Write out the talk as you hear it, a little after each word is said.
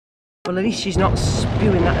Well, at least she's not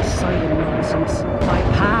spewing that asylum nonsense. My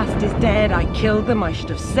past is dead, I killed them, I should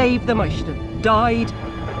have saved them, I should have died.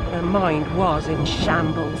 Her mind was in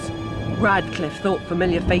shambles. Radcliffe thought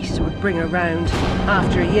familiar faces would bring her round.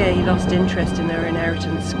 After a year, he lost interest in her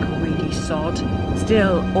inheritance, greedy sod.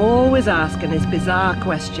 Still, always asking his bizarre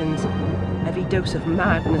questions. Heavy dose of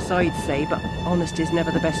madness, I'd say, but honesty's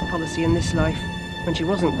never the best policy in this life. When she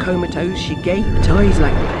wasn't comatose, she gaped, eyes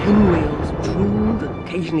like pinwheels, drooled,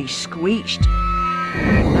 occasionally screeched.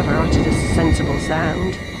 Never uttered a sensible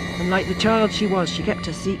sound. And like the child she was, she kept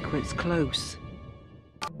her secrets close.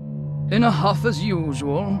 In a huff as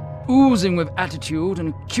usual, oozing with attitude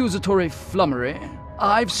and accusatory flummery,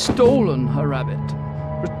 I've stolen her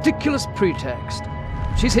rabbit. Ridiculous pretext.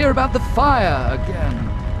 She's here about the fire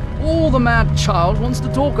again. All the mad child wants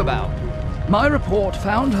to talk about. My report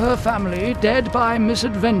found her family dead by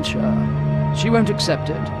misadventure. She won't accept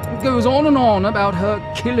it. It goes on and on about her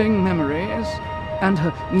killing memories and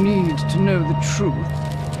her need to know the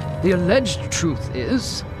truth. The alleged truth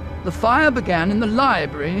is, the fire began in the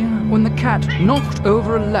library when the cat knocked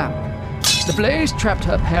over a lamp. The blaze trapped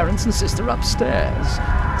her parents and sister upstairs.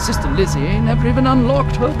 Sister Lizzie never even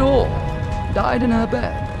unlocked her door. Died in her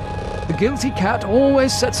bed. The guilty cat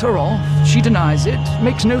always sets her off. She denies it,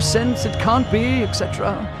 makes no sense, it can't be,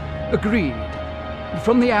 etc. Agreed.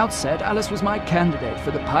 From the outset, Alice was my candidate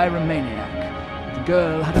for the pyromaniac. The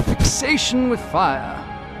girl had a fixation with fire.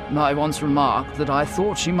 I once remarked that I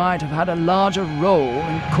thought she might have had a larger role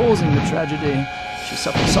in causing the tragedy. She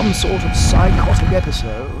suffered some sort of psychotic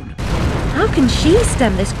episode. How can she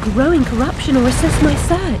stem this growing corruption or assess my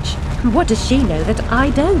search? What does she know that I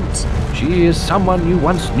don't? She is someone you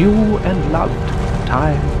once knew and loved.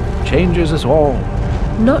 Time changes us all.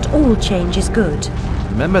 Not all change is good.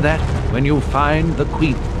 Remember that when you find the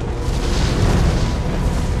Queen.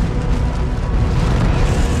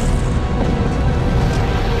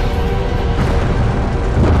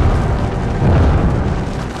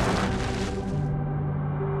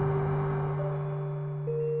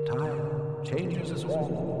 Time changes us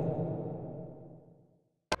all.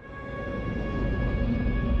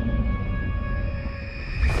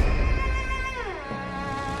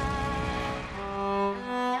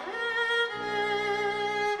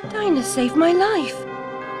 Dinah saved my life.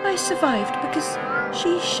 I survived because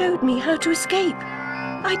she showed me how to escape.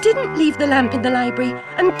 I didn't leave the lamp in the library,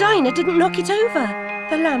 and Dinah didn't knock it over.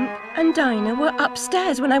 The lamp and Dinah were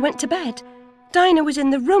upstairs when I went to bed. Dinah was in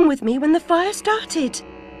the room with me when the fire started.